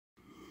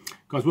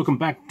Guys, welcome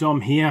back. Dom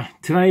here.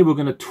 Today we're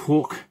going to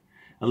talk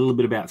a little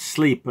bit about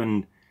sleep,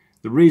 and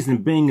the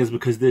reason being is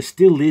because there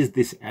still is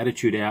this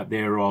attitude out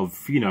there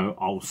of,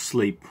 I'll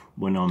sleep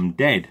when I'm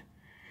dead.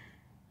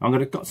 I'm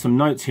going to got some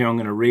notes here I'm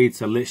going to read,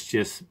 so let's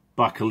just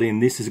buckle in.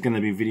 This is going to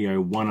be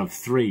video 1 of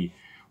 3.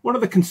 What are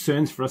the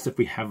concerns for us if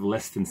we have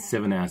less than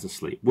 7 hours of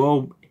sleep?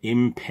 Well,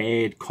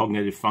 impaired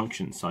cognitive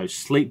function. So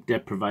sleep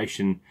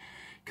deprivation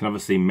can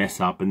obviously mess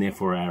up, and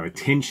therefore our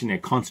attention, our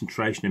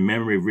concentration, and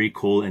memory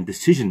recall and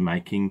decision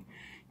making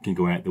can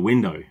go out the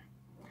window.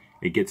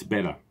 It gets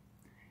better.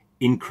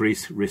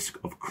 Increased risk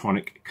of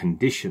chronic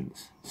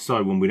conditions.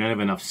 So when we don't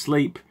have enough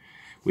sleep,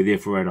 we're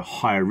therefore at a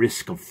higher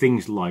risk of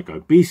things like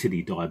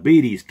obesity,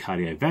 diabetes,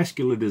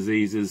 cardiovascular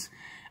diseases,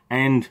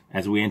 and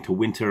as we enter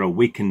winter, a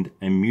weakened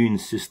immune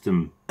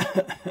system.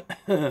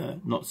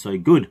 Not so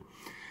good.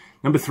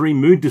 Number 3,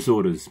 mood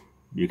disorders.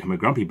 You become a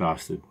grumpy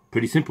bastard.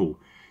 Pretty simple.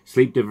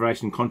 Sleep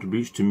deprivation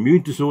contributes to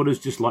mood disorders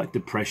just like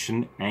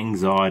depression,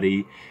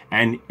 anxiety,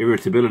 and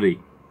irritability.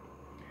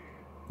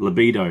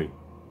 Libido.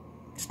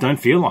 Just don't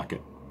feel like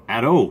it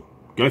at all.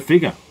 Go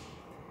figure.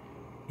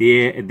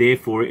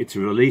 Therefore, it's a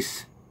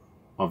release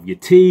of your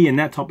T and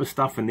that type of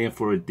stuff, and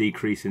therefore a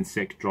decrease in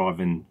sex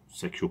drive and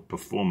sexual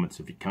performance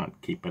if you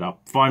can't keep it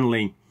up.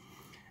 Finally,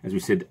 as we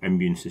said,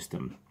 immune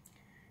system.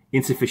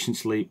 Insufficient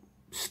sleep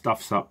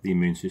stuffs up the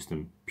immune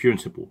system. Pure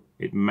and simple.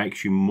 It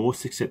makes you more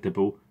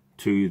susceptible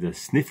to the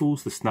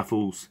sniffles, the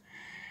snuffles,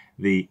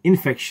 the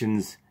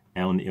infections,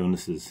 and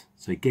illnesses.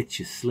 So get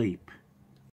your sleep.